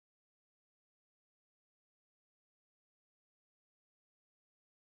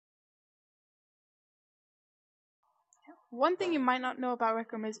One thing you might not know about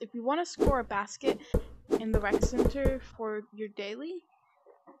Rec Room is if you want to score a basket in the rec center for your daily,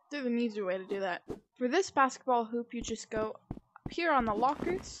 there's an easier way to do that. For this basketball hoop, you just go up here on the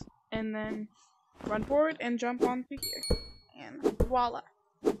lockers and then run forward and jump onto here. And voila.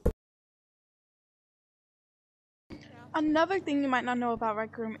 Another thing you might not know about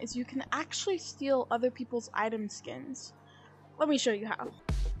Rec Room is you can actually steal other people's item skins. Let me show you how.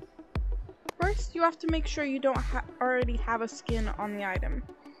 First, you have to make sure you don't already have a skin on the item.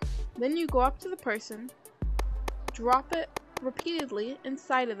 Then you go up to the person, drop it repeatedly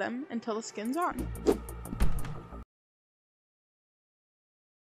inside of them until the skin's on.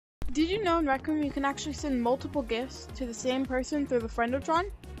 Did you know in Rec Room you can actually send multiple gifts to the same person through the friend-o-tron?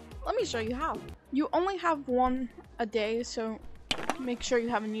 Let me show you how. You only have one a day, so make sure you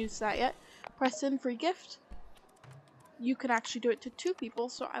haven't used that yet. Press send free gift. You can actually do it to 2 people,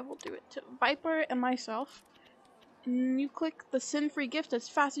 so I will do it to Viper and myself. And you click the send free gift as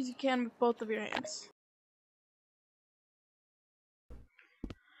fast as you can with both of your hands.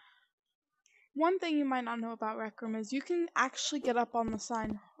 One thing you might not know about Rec Room is you can actually get up on the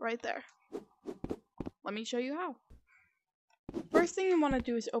sign right there. Let me show you how. First thing you want to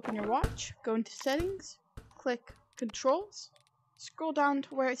do is open your watch, go into settings, click controls, scroll down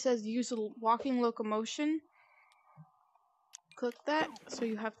to where it says use walking locomotion. Click that so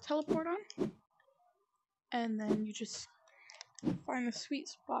you have teleport on, and then you just find a sweet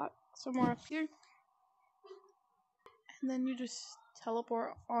spot somewhere up here, and then you just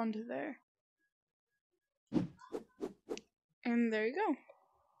teleport onto there. And there you go.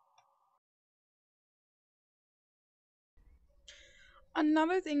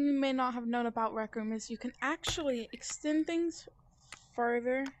 Another thing you may not have known about Rec Room is you can actually extend things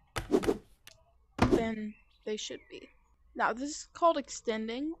further than they should be. Now this is called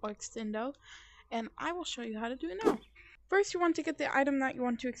extending or extendo, and I will show you how to do it now. First you want to get the item that you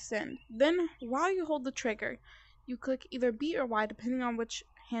want to extend. Then while you hold the trigger, you click either B or Y depending on which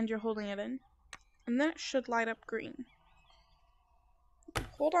hand you're holding it in, and then it should light up green.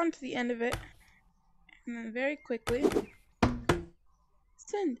 Hold on to the end of it, and then very quickly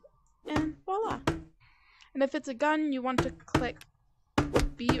send, and voila. And if it's a gun, you want to click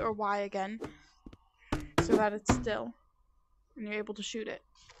B or Y again so that it's still and you're able to shoot it.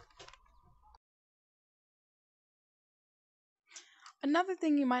 Another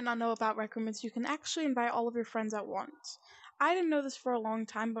thing you might not know about Rec Room is you can actually invite all of your friends at once. I didn't know this for a long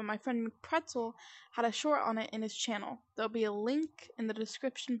time, but my friend McPretzel had a short on it in his channel. There'll be a link in the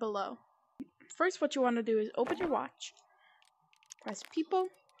description below. First, what you want to do is open your watch, press people,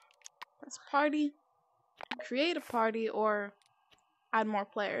 press party, create a party or add more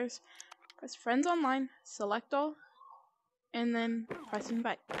players, press friends online, select all, and then press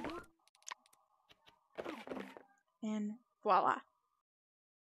invite. And voila.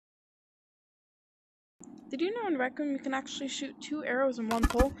 Did you know in Rec Room you can actually shoot 2 arrows in one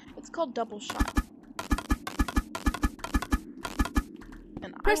pole? It's called double shot.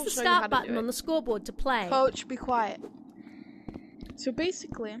 And press the start button on the scoreboard to play. Coach, be quiet. So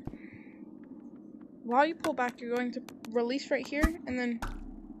basically, while you pull back, you're going to release right here, and then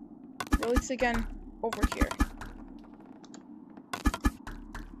release again over here.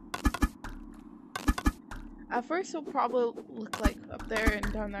 At first, it'll probably look like up there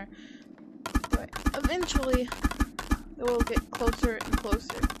and down there, but eventually, it will get closer and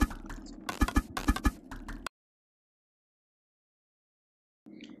closer.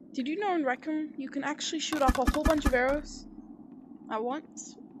 Did you know in Rec Room you can actually shoot off a whole bunch of arrows at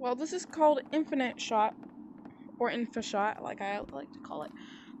once? Well, this is called infinite shot, or infa shot, like I like to call it.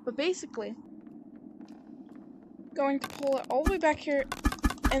 But basically, going to pull it all the way back here,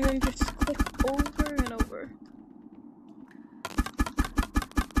 and then just click over and over.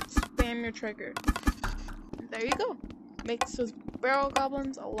 Spam your trigger. There you go. Makes those barrel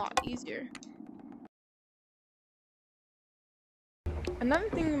goblins a lot easier. Another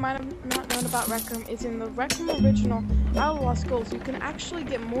thing you might have not known about Rec Room is in the Rec Room original Battle of Lost Goals, you can actually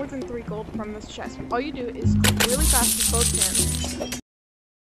get more than 3 gold from this chest. All you do is click really fast with both hands.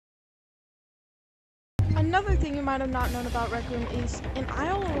 Another thing you might have not known about Rec Room is in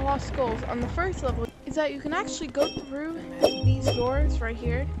Isle of Lost Skulls on the first level is that you can actually go through these doors right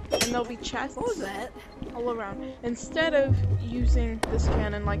here and there'll be chests all around instead of using this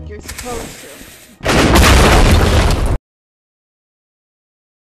cannon like you're supposed to.